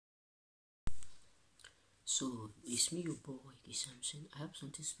So it's me, your boy, Samson. I have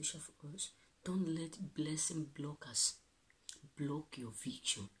something special for us. Don't let blessing blockers block your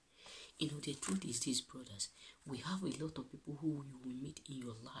vision. The truth is this, brothers. We have a lot of people who you will meet in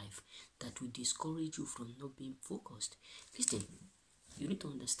your life that will discourage you from not being focused. Listen, you need to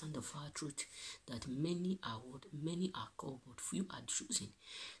understand the far truth that many are what? Many are called, but few are chosen.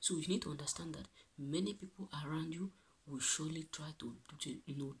 So you need to understand that many people around you will surely try to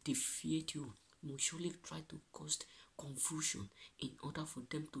defeat you, will surely try to cause confusion in order for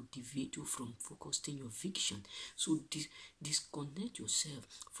them to deviate you from focusing your vision. So disconnect yourself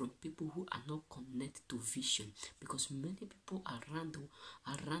from people who are not connected to vision, because many people around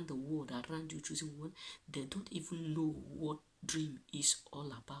the world, around you choosing one, they don't even know what dream is all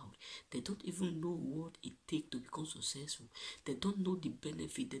about. They don't even know what it takes to become successful. They don't know the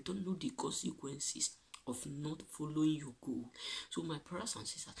benefit. They don't know the consequences of not following your goal. So my brothers and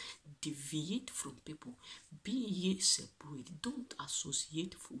sisters, deviate from people. Be ye separate. Don't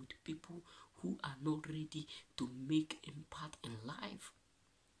associate with people who are not ready to make impact in life.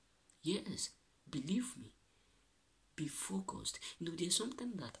 Yes, believe me. Be focused. There's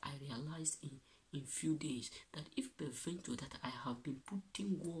something that I realized in few days, that if peradventure that I have been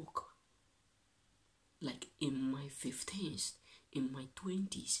putting work like in my 15s, in my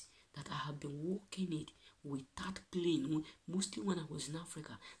 20s, that I have been working it without playing, mostly when I was in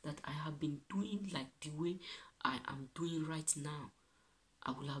Africa, that I have been doing like the way I am doing right now,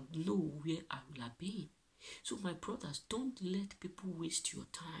 I will have known where I will have been. So my brothers, don't let people waste your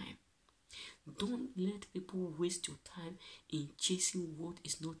time. Don't let people waste your time in chasing what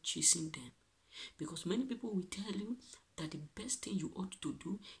is not chasing them. Because many people will tell you that the best thing you ought to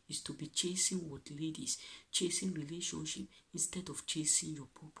do is to be chasing what ladies, chasing relationship instead of chasing your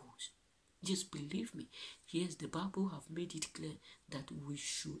purpose. Just believe me. Yes, the Bible have made it clear that we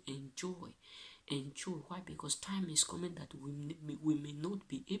should enjoy. Enjoy. Why? Because time is coming that we may not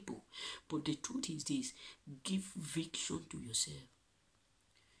be able. But the truth is this: give vision to yourself.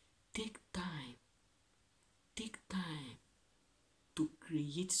 Take time. Take time to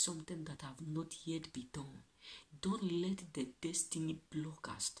create something that have not yet been done. Don't let the destiny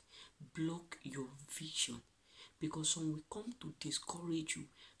blockers block your vision, because some will come to discourage you,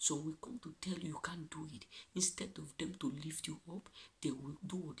 some will come to tell you can't do it. Instead of them to lift you up, they will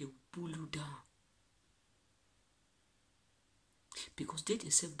pull you down, because they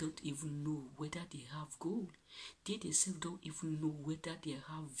themselves don't even know whether they have goal. They themselves don't even know whether they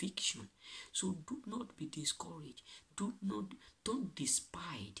have vision. So do not be discouraged. Don't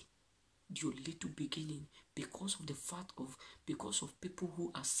despise your little beginning because of people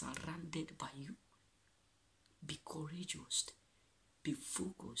who are surrounded by you. Be courageous. Be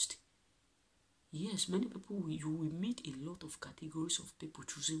focused. Yes, many people you will meet a lot of categories of people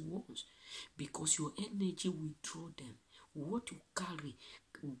choosing ones, because your energy will draw them. What you carry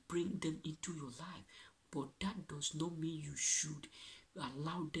will bring them into your life, but that does not mean you should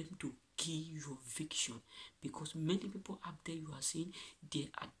allow them to kill your vision, because many people out there you are saying they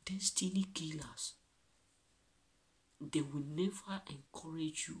are destiny killers. They will never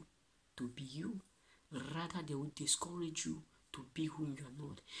encourage you to be you. Rather, they will discourage you to be whom you are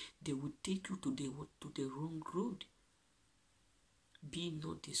not. They will take you to the wrong road. Be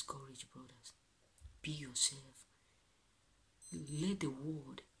not discouraged, brothers. Be yourself. Let the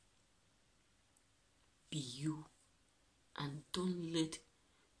world be you, and don't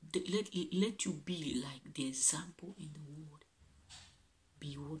let you be like the example in the world.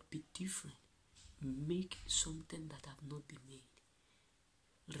 Be what? Be different. Make something that have not been made.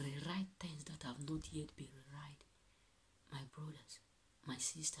 Rewrite things that have not yet been rewrite. My brothers, my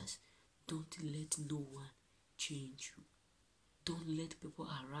sisters, don't let no one change you. Don't let people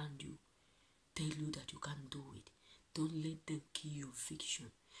around you tell you that you can't do it. Don't let them kill your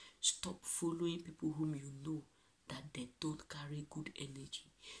vision. Stop following people whom you know that they don't carry good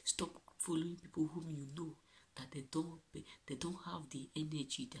energy. Stop following people whom you know that they don't have the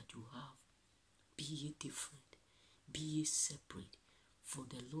energy that you have. Be ye different. Be ye separate. For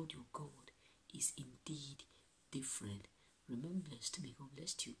the Lord your God is indeed different. Remain blessed. May God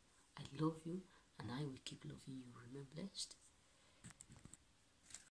bless you. I love you, and I will keep loving you. Remain blessed.